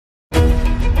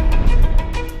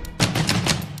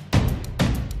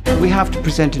We have to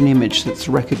present an image that's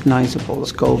recognizable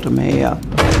as Golda Meir.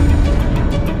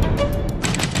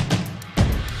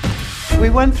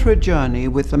 We went through a journey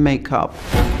with the makeup.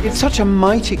 It's such a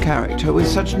mighty character with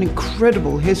such an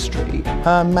incredible history.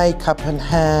 Her makeup and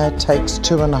hair takes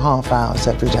 2.5 hours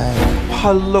every day.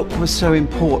 Her look was so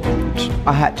important.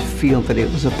 I had to feel that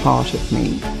it was a part of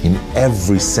me. In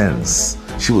every sense,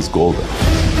 she was Golda.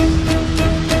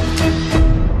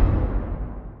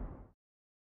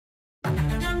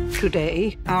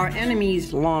 Today, our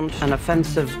enemies launch an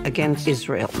offensive against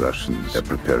Israel. Russians are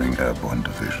preparing airborne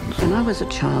divisions. When I was a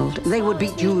child, they would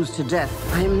beat Jews to death.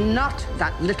 I am not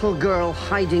that little girl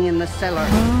hiding in the cellar.